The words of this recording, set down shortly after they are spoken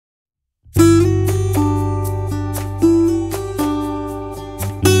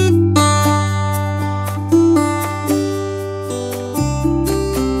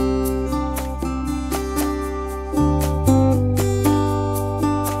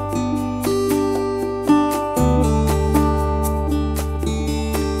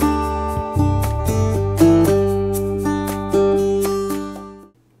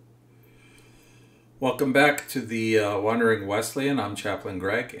welcome back to the Wandering Wesleyan. I'm Chaplain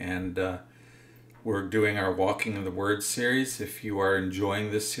Greg, and we're doing our Walking in the Word series. If you are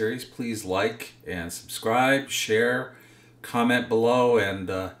enjoying this series, please like and subscribe, share, comment below,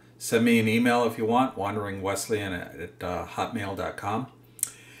 and send me an email if you want, wanderingwesleyan at hotmail.com.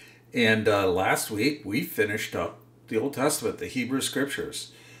 And last week, we finished up the Old Testament, the Hebrew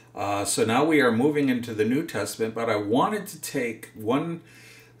Scriptures. So now we are moving into the New Testament, but I wanted to take one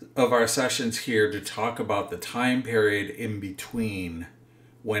of our sessions here to talk about the time period in between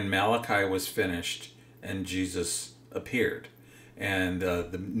when Malachi was finished and Jesus appeared and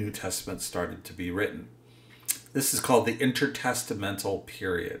the New Testament started to be written. This is called the Intertestamental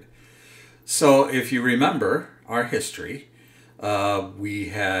period. So if you remember our history, we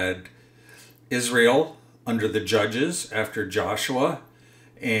had Israel under the judges after Joshua,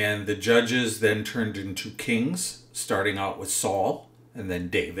 and the judges then turned into kings, starting out with Saul and then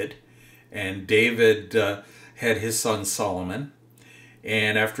David. And David had his son Solomon.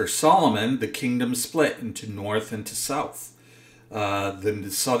 And after Solomon, the kingdom split into north and to south. The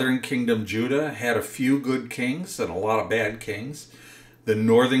southern kingdom, Judah, had a few good kings and a lot of bad kings. The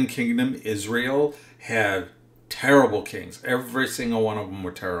northern kingdom, Israel, had terrible kings. Every single one of them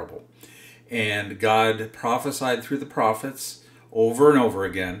were terrible. And God prophesied through the prophets over and over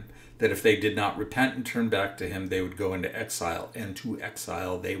again that if they did not repent and turn back to him, they would go into exile. And to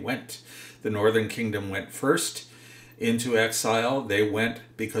exile they went. The northern kingdom went first into exile. They went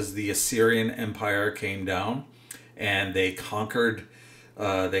because the Assyrian Empire came down and they conquered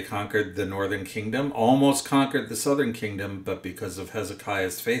the northern kingdom, almost conquered the southern kingdom, but because of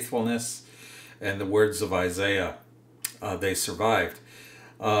Hezekiah's faithfulness and the words of Isaiah, they survived.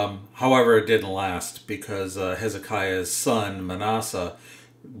 However, it didn't last because Hezekiah's son, Manasseh,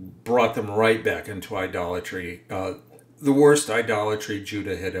 brought them right back into idolatry, the worst idolatry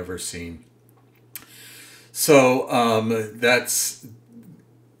Judah had ever seen. So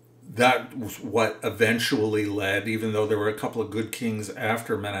that was what eventually led, even though there were a couple of good kings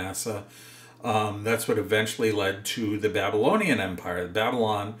after Manasseh, that's what eventually led to the Babylonian Empire.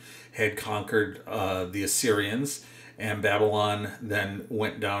 Babylon had conquered the Assyrians, and Babylon then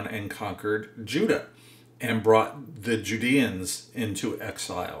went down and conquered Judah and brought the Judeans into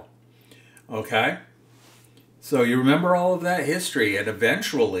exile. Okay? So you remember all of that history, and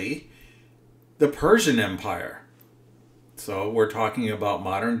eventually the Persian Empire. So we're talking about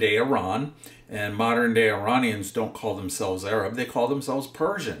modern-day Iran, and modern-day Iranians don't call themselves Arab. They call themselves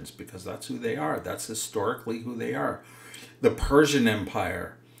Persians because that's who they are. That's historically who they are. The Persian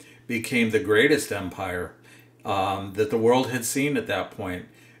Empire became the greatest empire that the world had seen at that point,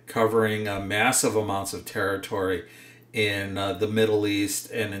 covering massive amounts of territory in the Middle East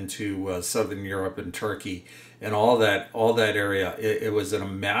and into Southern Europe and Turkey and all that area. It was a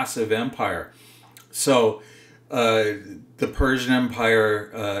massive empire. So the Persian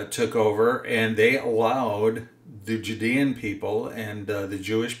Empire took over, and they allowed the Judean people and the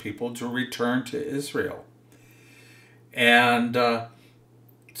Jewish people to return to Israel. And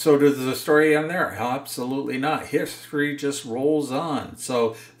so does the story end there? Absolutely not. History just rolls on.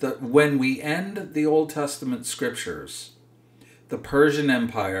 So when we end the Old Testament scriptures, the Persian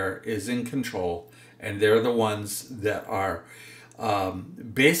Empire is in control, and they're the ones that are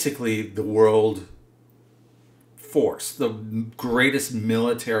basically the world force, the greatest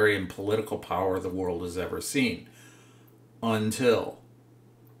military and political power the world has ever seen, until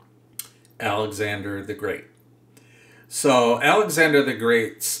Alexander the Great. So Alexander the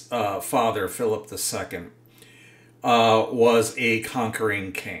Great's father, Philip II, was a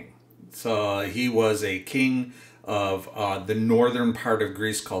conquering king. So he was a king of the northern part of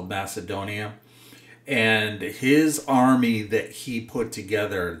Greece called Macedonia. And his army that he put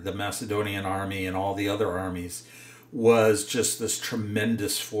together, the Macedonian army and all the other armies, was just this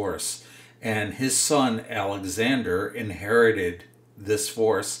tremendous force. And his son, Alexander, inherited this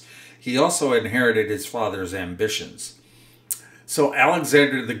force. He also inherited his father's ambitions. So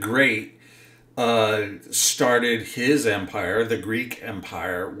Alexander the Great started his empire, the Greek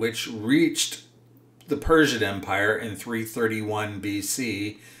Empire, which reached the Persian Empire in 331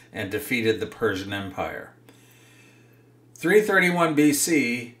 BC and defeated the Persian Empire. 331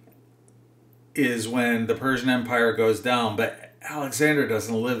 BC is when the Persian Empire goes down, but Alexander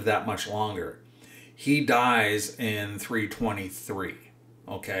doesn't live that much longer. He dies in 323.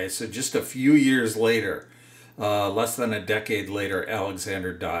 Okay, so just a few years later, less than a decade later,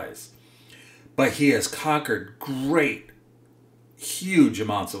 Alexander dies. But he has conquered huge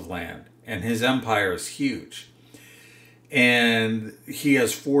amounts of land, and his empire is huge. And he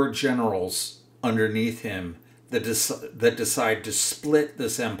has 4 generals underneath him that decide to split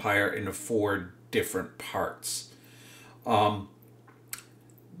this empire into 4 different parts. The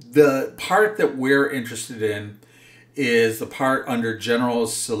part that we're interested in is the part under General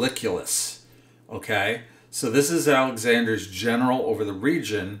Seleucus. Okay, so this is Alexander's general over the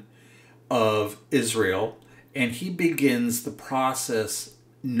region of Israel, and he begins the process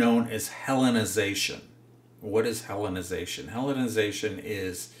known as Hellenization. What is Hellenization? Hellenization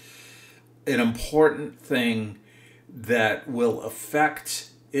is an important thing that will affect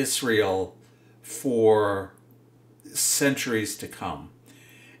Israel for centuries to come.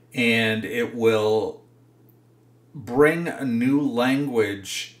 And it will bring a new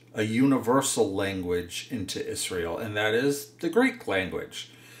language, a universal language into Israel, and that is the Greek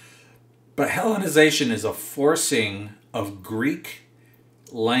language. But Hellenization is a forcing of Greek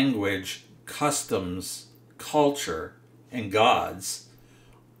language, customs, culture, and gods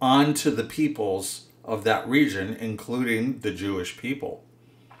onto the peoples of that region, including the Jewish people.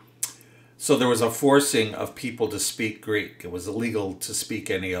 So there was a forcing of people to speak Greek. It was illegal to speak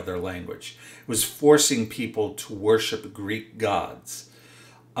any other language. It was forcing people to worship Greek gods.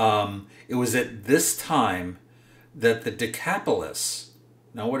 It was at this time that the Decapolis,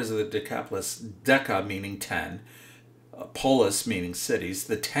 now what is the Decapolis? Deca meaning 10, polis meaning cities.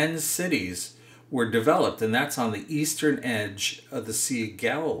 The 10 cities were developed, and that's on the eastern edge of the Sea of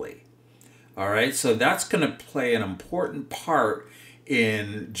Galilee. All right, so that's going to play an important part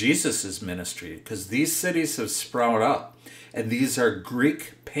in Jesus's ministry, because these cities have sprouted up, and these are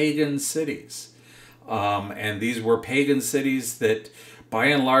Greek pagan cities. And these were pagan cities that by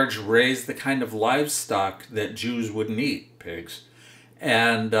and large raised the kind of livestock that Jews wouldn't eat, pigs.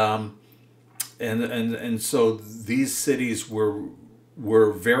 And so these cities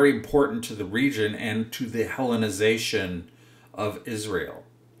were very important to the region and to the Hellenization of Israel.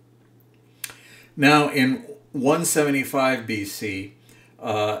 Now, in 175 BC,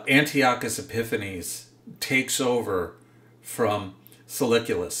 Antiochus Epiphanes takes over from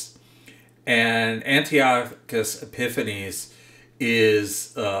Seleucus. And Antiochus Epiphanes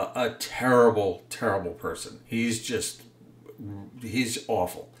is a terrible, terrible person. He's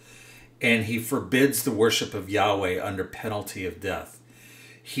awful. And he forbids the worship of Yahweh under penalty of death.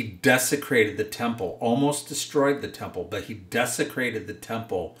 He desecrated the temple, almost destroyed the temple, but he desecrated the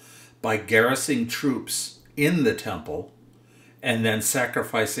temple by garrisoning troops in the temple and then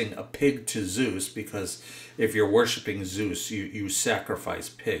sacrificing a pig to Zeus, because if you're worshiping Zeus, you sacrifice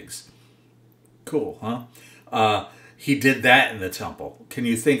pigs. Cool, huh? He did that in the temple. Can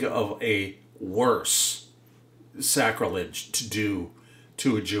you think of a worse sacrilege to do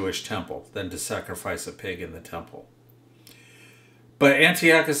to a Jewish temple than to sacrifice a pig in the temple? But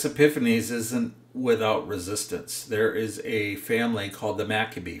Antiochus Epiphanes isn't without resistance. There is a family called the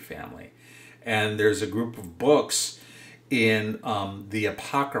Maccabee family, and there's a group of books in the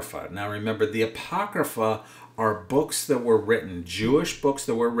Apocrypha. Now remember, the Apocrypha are books that were written, Jewish books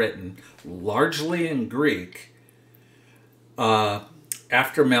that were written largely in Greek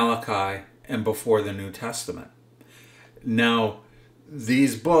after Malachi and before the New Testament. Now,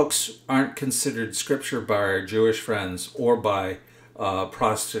 these books aren't considered scripture by our Jewish friends or by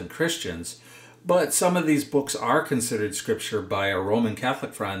Protestant Christians, but some of these books are considered scripture by our Roman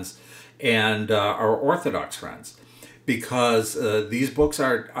Catholic friends and our Orthodox friends, because these books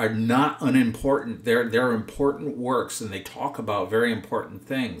are not unimportant. They're important works, and they talk about very important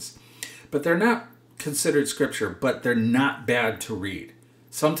things, but they're not considered scripture, but they're not bad to read.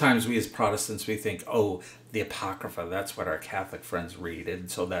 Sometimes we as Protestants, we think, oh, the Apocrypha, that's what our Catholic friends read, and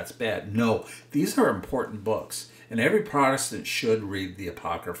so that's bad. No, these are important books, and every Protestant should read the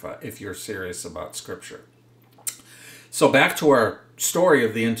Apocrypha if you're serious about Scripture. So back to our story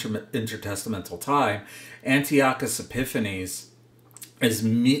of the intertestamental time, Antiochus Epiphanes is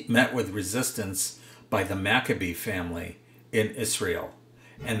met with resistance by the Maccabee family in Israel.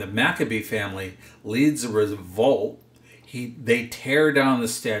 And the Maccabee family leads a revolt. They tear down the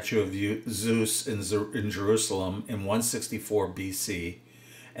statue of Zeus in Jerusalem in 164 BC,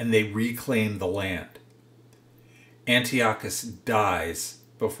 and they reclaim the land. Antiochus dies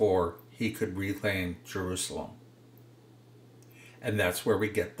before he could reclaim Jerusalem. And that's where we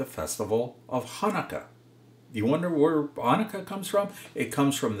get the festival of Hanukkah. You wonder where Hanukkah comes from? It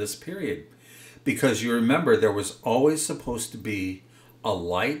comes from this period. Because you remember, there was always supposed to be a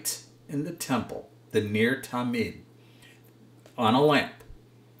light in the temple, the Ner Tamid, on a lamp.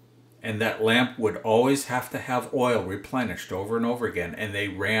 And that lamp would always have to have oil replenished over and over again, and they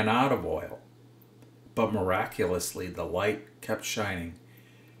ran out of oil. But miraculously, the light kept shining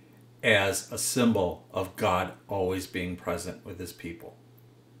as a symbol of God always being present with his people.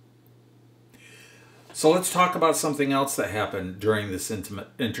 So let's talk about something else that happened during this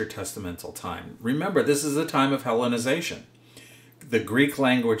intertestamental time. Remember, this is a time of Hellenization. The Greek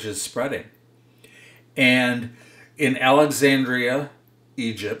language is spreading. And in Alexandria,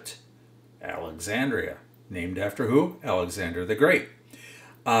 Egypt, Alexandria, named after who? Alexander the Great.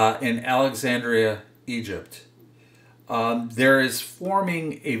 In Alexandria, Egypt, there is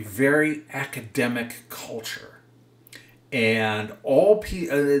forming a very academic culture. And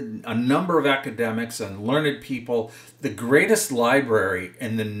a number of academics and learned people, the greatest library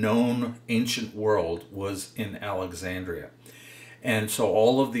in the known ancient world was in Alexandria. And so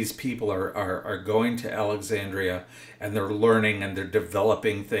all of these people are going to Alexandria, and they're learning and they're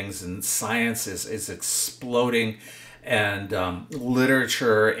developing things, and science is exploding, and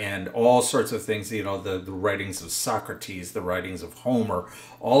literature and all sorts of things, you know, the writings of Socrates, the writings of Homer,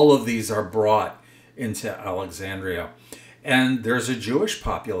 all of these are brought into Alexandria. And there's a Jewish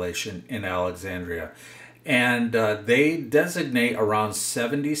population in Alexandria, and they designate around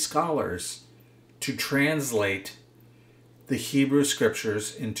 70 scholars to translate the Hebrew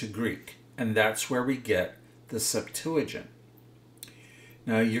scriptures into Greek, and that's where we get the Septuagint.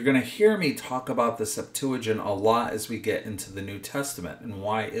 Now, you're going to hear me talk about the Septuagint a lot as we get into the New Testament. And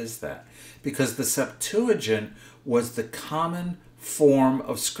why is that? Because the Septuagint was the common form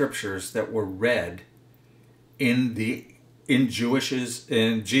of scriptures that were read in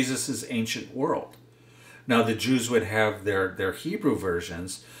Jesus's ancient world. Now, the Jews would have their Hebrew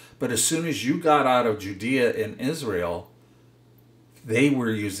versions, but as soon as you got out of Judea and Israel, they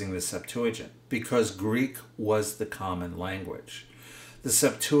were using the Septuagint because Greek was the common language. The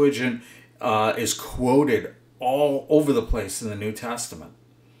Septuagint is quoted all over the place in the New Testament.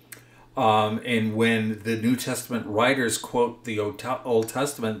 And when the New Testament writers quote the Old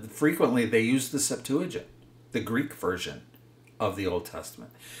Testament, frequently they use the Septuagint, the Greek version of the Old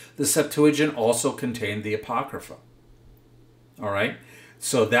Testament. The Septuagint also contained the Apocrypha. All right?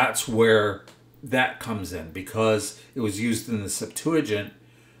 So that's where that comes in, because it was used in the Septuagint.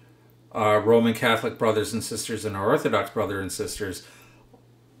 Our Roman Catholic brothers and sisters and our Orthodox brothers and sisters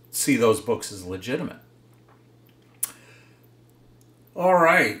see those books as legitimate. All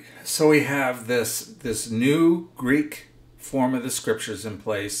right, so we have this new Greek form of the scriptures in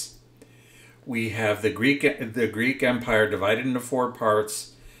place. We have the Greek Empire divided into 4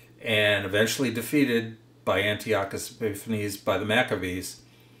 parts and eventually defeated by Antiochus Epiphanes, by the Maccabees.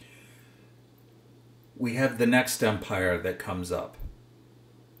 We have the next empire that comes up.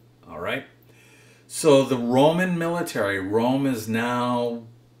 All right, so the Roman military, Rome is now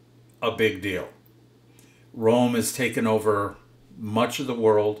a big deal. Rome has taken over much of the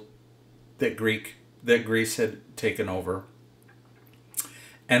world that Greece had taken over.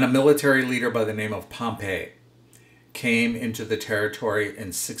 And a military leader by the name of Pompey came into the territory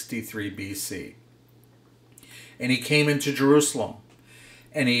in 63 BC. And he came into Jerusalem,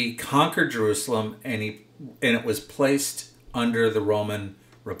 and he conquered Jerusalem, and it was placed under the Roman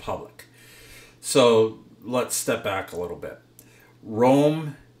Republic. So let's step back a little bit.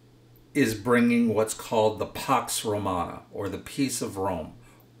 Rome is bringing what's called the Pax Romana, or the Peace of Rome.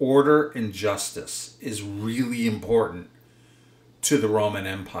 Order and justice is really important to the Roman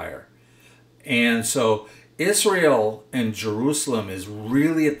Empire. And so Israel and Jerusalem is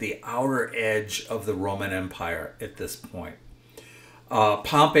really at the outer edge of the Roman Empire at this point.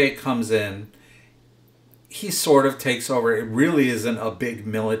 Pompey comes in. He sort of takes over. It really isn't a big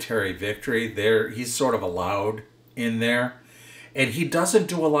military victory there. He's sort of allowed in there. And he doesn't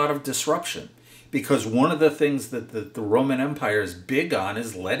do a lot of disruption, because one of the things that the Roman Empire is big on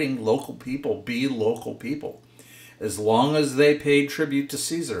is letting local people be local people. As long as they paid tribute to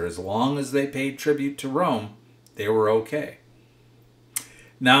Caesar, as long as they paid tribute to Rome, they were okay.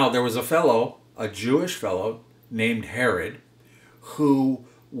 Now, there was a Jewish fellow named Herod, who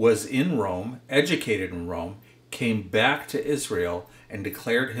was in Rome, educated in Rome, came back to Israel and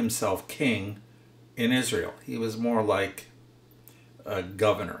declared himself king in Israel. He was more like a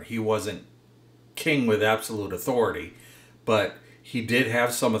governor. He wasn't king with absolute authority, but he did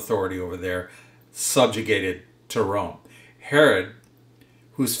have some authority over there, subjugated to Rome. Herod,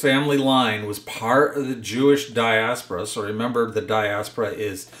 whose family line was part of the Jewish diaspora, so remember, the diaspora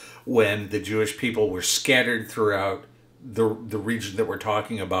is when the Jewish people were scattered throughout the region that we're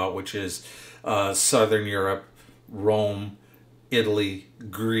talking about, which is Southern Europe, Rome, Italy,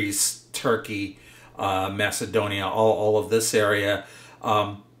 Greece, Turkey, Macedonia, all of this area.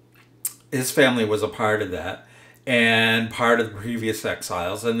 His family was a part of that, and part of the previous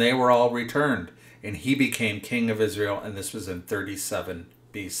exiles, and they were all returned. And he became king of Israel, and this was in 37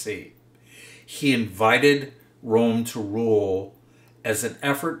 BC. He invited Rome to rule, as an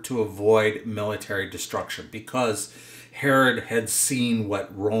effort to avoid military destruction, because Herod had seen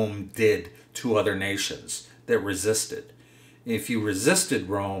what Rome did to other nations that resisted. If you resisted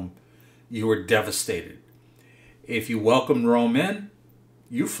Rome, you were devastated. If you welcomed Rome in,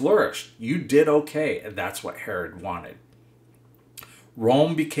 you flourished. You did okay, and that's what Herod wanted.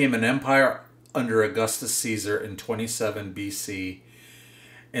 Rome became an empire under Augustus Caesar in 27 BC,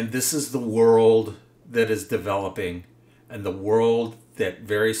 and this is the world that is developing, and the world that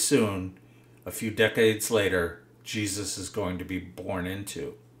very soon, a few decades later, Jesus is going to be born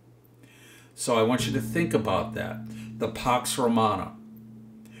into. So I want you to think about that. The Pax Romana,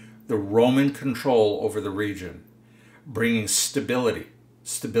 the Roman control over the region, bringing stability.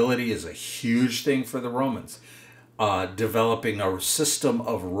 Stability is a huge thing for the Romans. Developing a system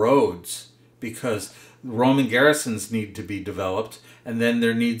of roads, because Roman garrisons need to be developed, and then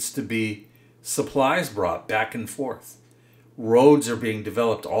there needs to be supplies brought back and forth. Roads are being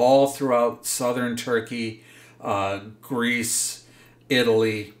developed all throughout southern Turkey, Greece,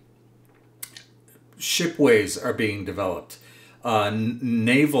 Italy. Shipways are being developed.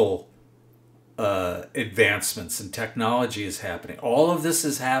 Naval advancements and technology is happening. All of this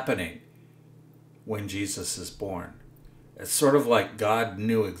is happening when Jesus is born. It's sort of like God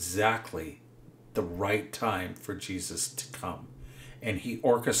knew exactly the right time for Jesus to come, and he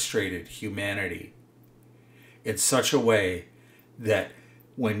orchestrated humanity in such a way that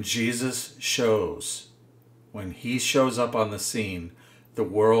when Jesus shows, when he shows up on the scene, the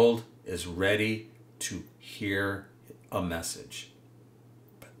world is ready to hear a message.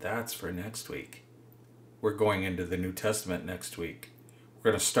 But that's for next week. We're going into the New Testament next week.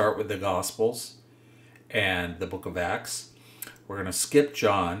 We're going to start with the Gospels and the book of Acts. We're going to skip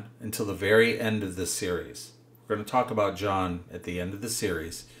John until the very end of this series. We're going to talk about John at the end of the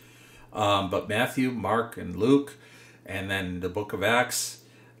series. But Matthew, Mark, and Luke, and then the book of Acts,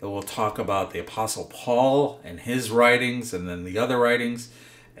 we'll talk about the Apostle Paul and his writings, and then the other writings.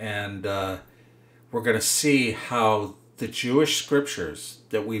 And we're going to see how the Jewish scriptures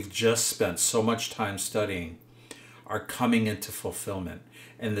that we've just spent so much time studying are coming into fulfillment.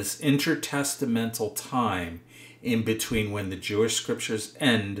 And this intertestamental time in between when the Jewish scriptures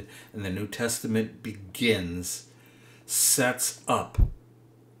end and the New Testament begins sets up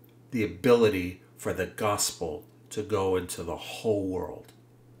the ability for the gospel to go into the whole world.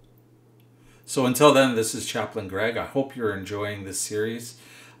 So until then, this is Chaplain Greg. I hope you're enjoying this series,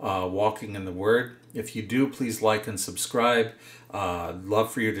 Walking in the Word. If you do, please like and subscribe.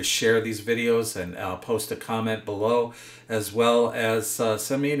 Love for you to share these videos and post a comment below, as well as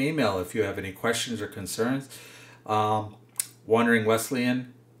send me an email if you have any questions or concerns. WanderingWesleyan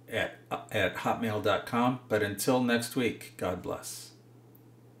at hotmail.com. But until next week, God bless.